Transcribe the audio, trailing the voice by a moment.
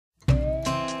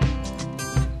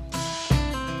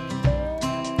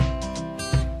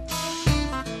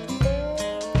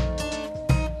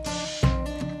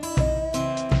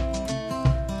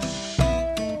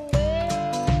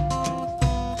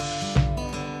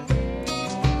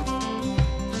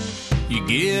You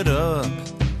get up,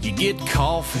 you get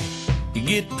coffee, you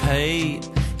get paid,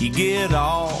 you get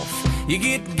off, you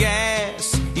get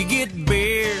gas, you get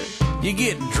beer, you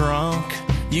get drunk,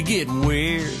 you get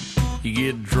weird, you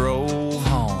get drove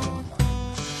home,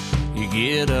 you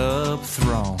get up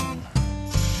thrown,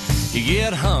 you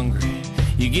get hungry,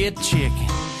 you get chicken,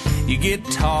 you get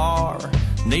tar,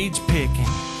 needs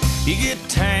picking, you get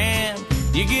tan,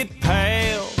 you get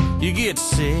pale, you get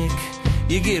sick,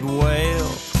 you get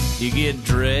well, you get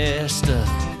dressed up,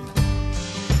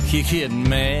 you get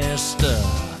messed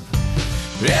up.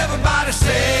 Everybody say,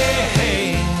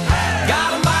 hey,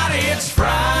 God Almighty, it's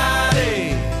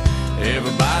Friday.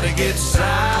 Everybody gets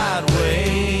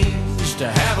sideways to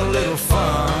have a little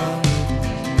fun.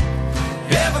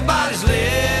 Everybody's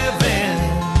living,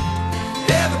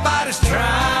 everybody's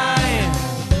trying,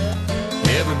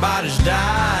 everybody's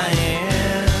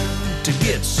dying to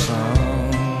get some.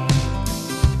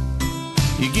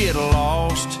 You get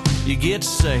lost, you get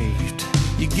saved,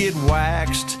 you get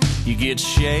waxed, you get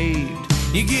shaved,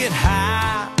 you get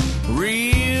high,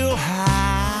 real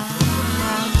high.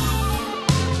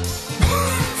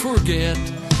 Forget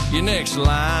your next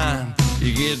line,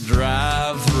 you get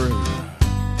drive-through,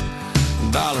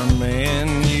 dollar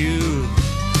menu.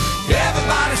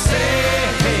 Everybody say,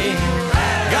 hey,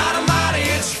 God Almighty,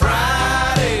 it's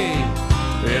Friday.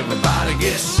 Everybody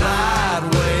gets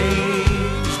sideways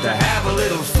to have a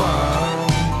little fun.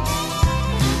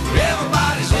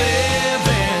 Everybody's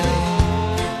living,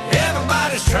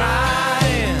 everybody's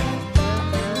trying,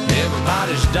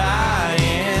 everybody's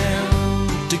dying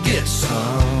to get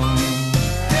some.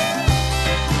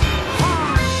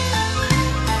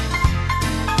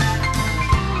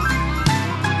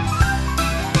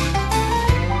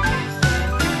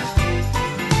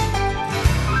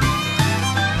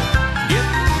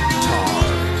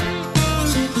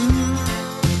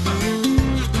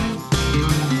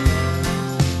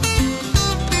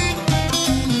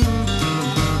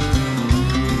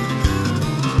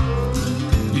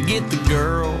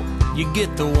 You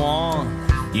get the one,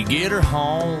 you get her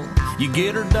home, you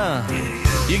get her done.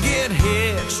 You get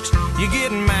hitched, you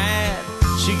get mad,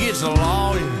 she gets a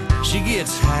lawyer, she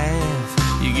gets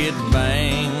half. You get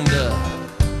banged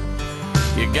up,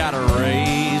 you gotta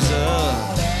raise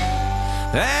up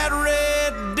that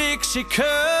red Dixie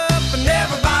cup. And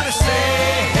everybody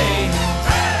say,